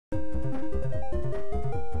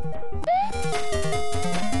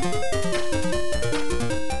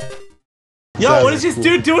Yo, what is this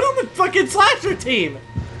dude doing on the fucking slasher team?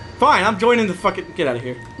 Fine, I'm joining the fucking... Get out of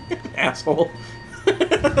here. Asshole.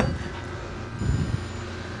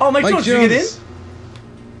 Oh, Mike Jones, did you get in?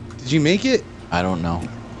 Did you make it? I don't know.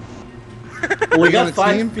 Well, we got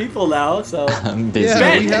 5 people now, so... I'm busy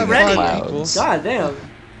looking at clouds. God damn.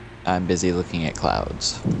 I'm busy looking at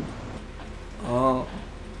clouds. Oh.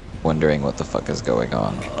 Wondering what the fuck is going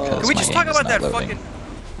on. Can we just talk about that fucking...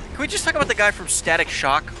 Can we just talk about the guy from Static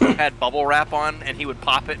Shock who had bubble wrap on and he would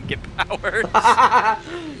pop it and get powers?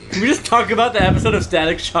 Can we just talk about the episode of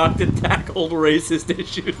Static Shock that tackled racist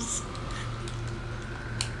issues?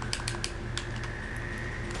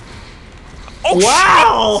 Oh,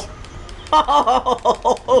 wow!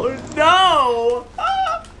 Oh no!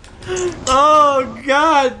 Oh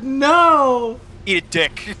god, no! Eat a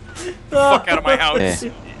dick. Fuck out of my house.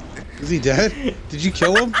 Is he dead? Did you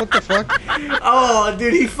kill him? What the fuck? Oh,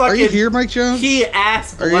 dude, he fucking... Are you here, Mike Jones? He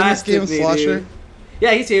ass blasted Are you in this game, me, Slosher? dude.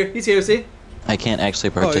 Yeah, he's here. He's here, see? I can't actually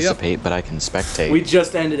participate, but I can spectate. We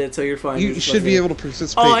just ended it, so you're fine. You should be able to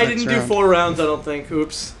participate. Oh, I didn't do 4 rounds, I don't think.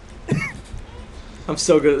 Oops. I'm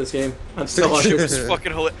so good at this game. I'm so awesome. This is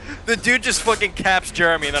fucking hilarious. The dude just fucking caps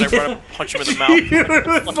Jeremy, and then I run up and punch him in the mouth.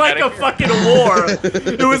 It was like a fucking war.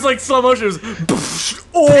 It was like slow motion. It was,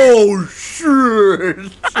 oh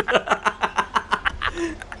shit!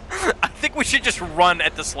 I think we should just run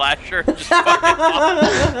at the slasher. Just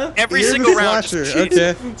fucking every single round. Just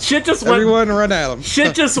okay. Shit just went. Everyone run at him.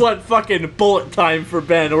 Shit just went fucking bullet time for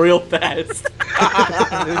Ben real fast.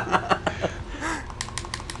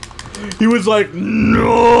 He was like,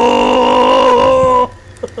 no!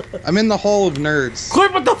 I'm in the Hall of Nerds.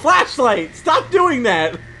 Quit with the flashlight! Stop doing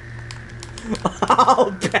that!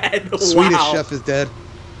 Oh, Ben, wow. Swedish chef is dead.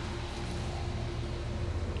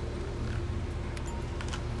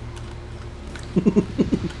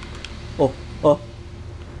 Oh, oh.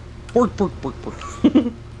 Bork, bork, bork, bork.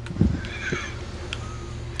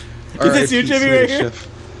 Is this you, Jimmy, right here? Chef.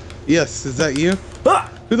 Yes, is that you? Ah!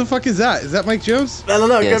 Who the fuck is that? Is that Mike Jones? I don't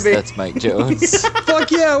know, Yes, could be. that's Mike Jones.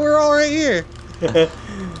 Fuck yeah, we're all right here.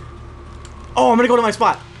 Oh, I'm gonna go to my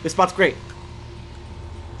spot. This spot's great.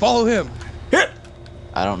 Follow him. Hit!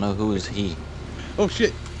 I don't know who is he. Oh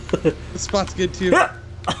shit. This spot's good too. Hit!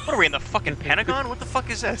 What are we in the fucking Pentagon? What the fuck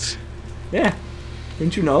is this? Yeah.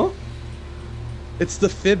 Didn't you know? It's the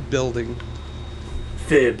Fib building.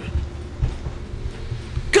 Fib.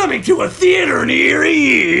 Coming to a theater near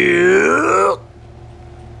you!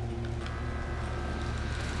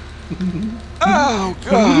 Oh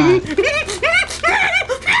god!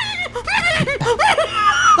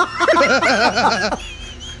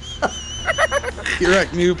 You're right,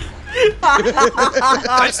 noob.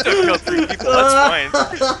 I still killed 3 people, that's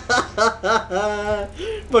fine.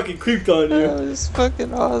 Fucking creeped on you. That was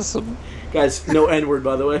fucking awesome. Guys, no N-word,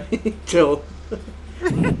 by the way. Chill.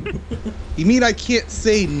 You mean I can't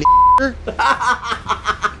say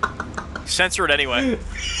Censor it anyway. You're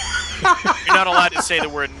not allowed to say the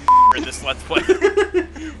word in this Let's Play.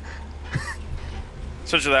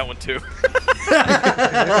 Censor that one too.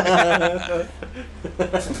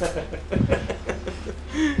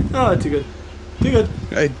 Oh, too good. Too good.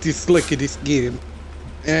 I dislike this game.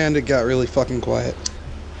 And it got really fucking quiet.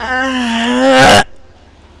 Oh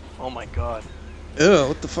my god. Ew,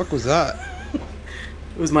 what the fuck was that?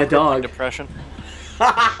 It was my dog. Depression.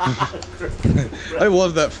 I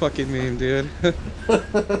love that fucking meme, dude.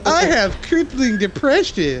 I have crippling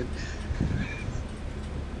depression.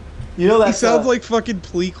 You know that He sounds like fucking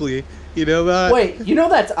Pleakley. You know that? Wait, you know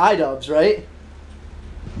that's iDubbbz, right?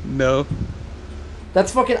 No.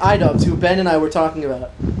 That's fucking iDubbbz, who Ben and I were talking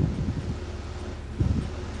about.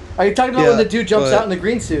 Are you talking about when the dude jumps out in the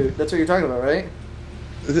green suit? That's what you're talking about, right?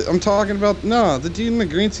 I'm talking about, no, the dude in the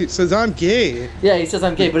green suit says I'm gay. Yeah, he says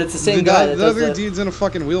I'm gay, but it's the same guy. The other dude's in a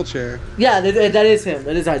fucking wheelchair. Yeah, that is him.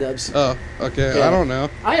 That is iDubbbz. Oh, okay. Yeah. I don't know.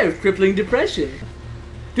 I have crippling depression.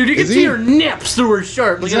 Dude, you can Is see he? her nips through her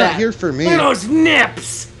shirt. Look He's at not that. here for me. Look at those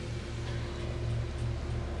nips.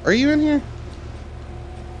 Are you in here?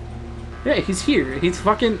 Yeah, he's here. He's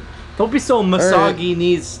fucking... Don't be so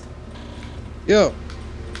misogynist. Yo.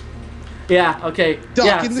 Yeah, okay. Ducking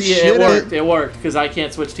yeah, the see, shit it worked. out. It worked, because I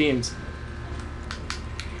can't switch teams.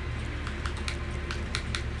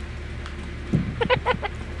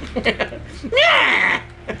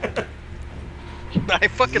 I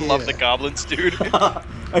fucking love the goblins, dude.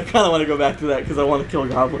 I kind of want to go back to that, because I want to kill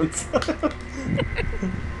goblins.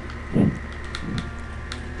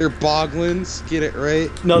 They're boglins. Get it right.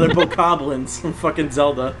 No, they're bokoblins from fucking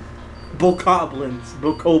Zelda. Bokoblins.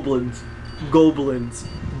 Bokoblins. Goblins.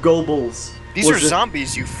 Gobles. These are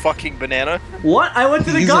zombies, you fucking banana. What? I went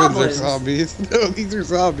to the These goblins. are zombies. No, these are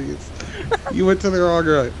zombies. You went to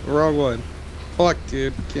the wrong one. Fuck,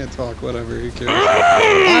 dude. Can't talk. Whatever. Who cares?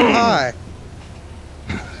 I'm high.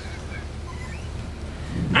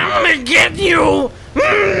 I'm gonna get you!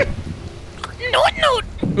 Noot noot!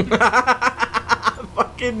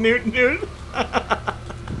 Fucking Newt Newt.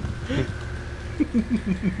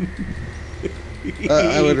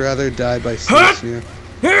 I would rather die by snitching.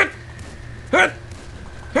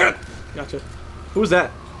 Gotcha. Who was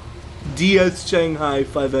that? DS Shanghai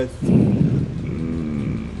 5S.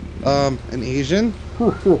 An Asian?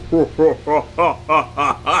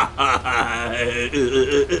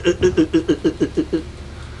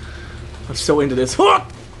 I'm so into this.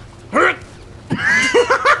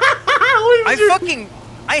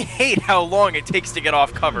 I hate how long it takes to get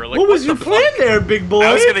off cover. Like, what was your plan there, big boy?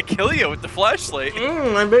 I was gonna kill you with the flashlight.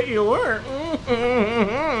 I bet you were.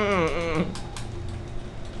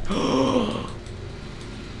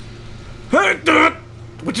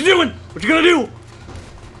 What you doing? What you gonna do?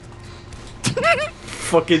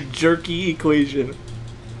 Fucking jerky equation.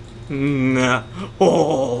 Nah.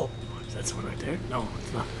 Oh, is that someone right there? No,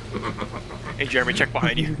 it's not. Hey, Jeremy, check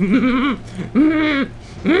behind you.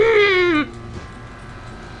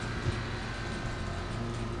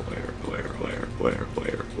 Where?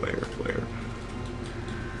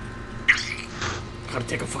 Gotta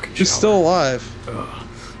take a fucking shower. Who's still alive?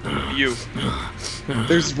 You.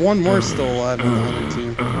 There's one more still alive on the other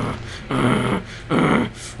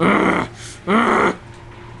team.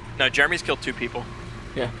 No, Jeremy's killed 2 people.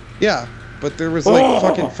 Yeah. Yeah, but there was like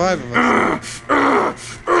fucking 5 of us.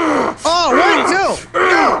 Oh, wait, no!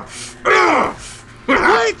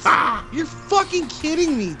 What? You're fucking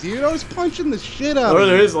kidding me, dude. I was punching the shit out of Oh,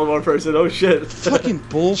 you. there is one more person. Oh, shit. Fucking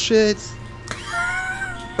bullshit.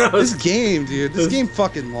 This game, dude. This game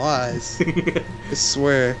fucking lies. I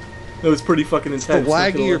swear. That was pretty fucking intense. The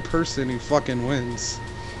laggier person who fucking wins.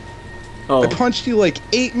 Oh. I punched you like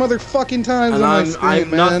 8 motherfucking times And on my I'm screen,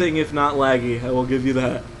 man. nothing if not laggy. I will give you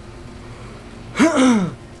that.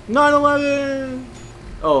 9/11.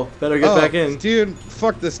 Oh, better get back in. Dude,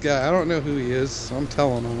 fuck this guy. I don't know who he is, so I'm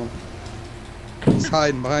telling him. He's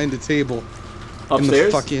hiding behind a table. Upstairs? In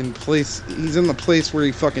the fucking place. He's in the place where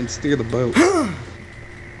he fucking steered the boat.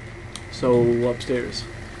 So, upstairs.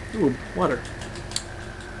 Ooh, water.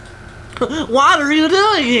 What are you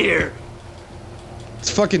doing here?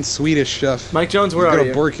 It's fucking Swedish, chef. Mike Jones, where You're are gonna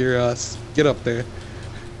you? bork your ass. Get up there.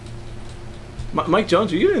 Mike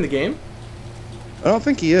Jones, are you in the game? I don't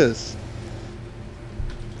think he is.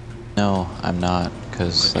 No, I'm not,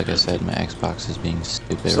 because like I said, my Xbox is being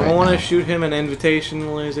stupid So right I want now. to shoot him an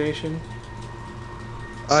invitationalization.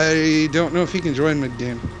 I don't know if he can join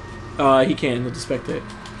mid-game. He can, with the spectate.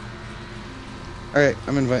 Alright,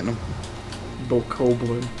 I'm inviting him. Bo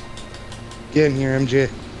Coblin. Get in here, MJ.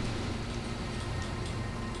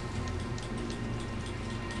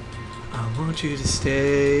 I want you to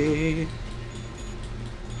stay.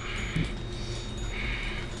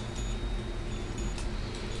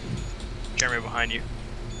 Jeremy behind you.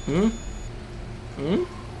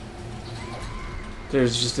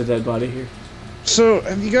 There's just a dead body here. So,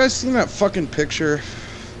 have you guys seen that fucking picture?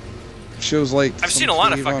 Shows like I've some seen a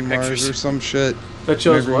lot of cave fucking on Mars pictures. or some shit. That And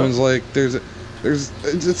shows everyone's what? like,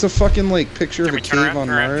 it's a fucking like picture of a Jeremy, cave on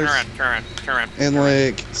Mars, turn around. and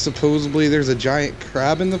like supposedly there's a giant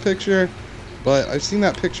crab in the picture, but I've seen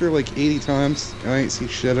that picture like 80 times and I ain't see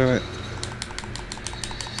shit in it.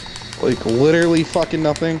 Like literally fucking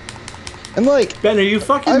nothing. And like, Ben, are you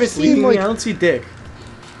fucking I've misleading seen, me? like- I don't see dick.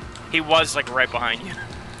 He was like right behind you.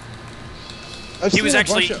 I've He seen was a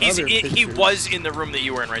actually bunch of other he pictures was in the room that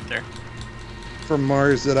you were in right there. from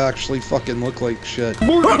Mars that actually fucking look like shit.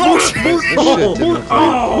 Oh, This shit didn't look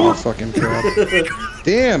like fucking crap.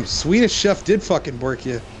 Damn, Swedish chef did fucking work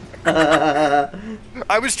you.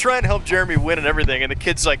 I was trying to help Jeremy win and everything, and the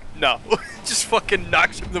kid's like, no. Just fucking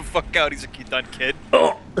knocks him the fuck out. He's like, you done, kid.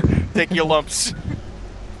 Take your lumps.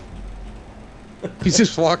 He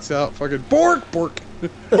just walks out, fucking bork. Bork,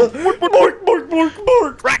 bork, bork, bork.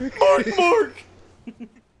 Bork.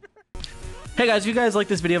 Hey guys, if you guys like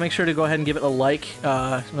this video, make sure to go ahead and give it a like.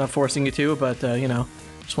 I'm not forcing you to, but you know,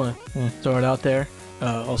 just want to throw it out there.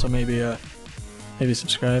 Also, maybe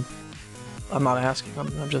subscribe. I'm not asking.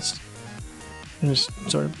 I'm just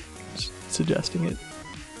sort of suggesting it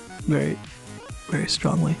very, very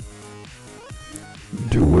strongly.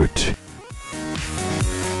 Do it.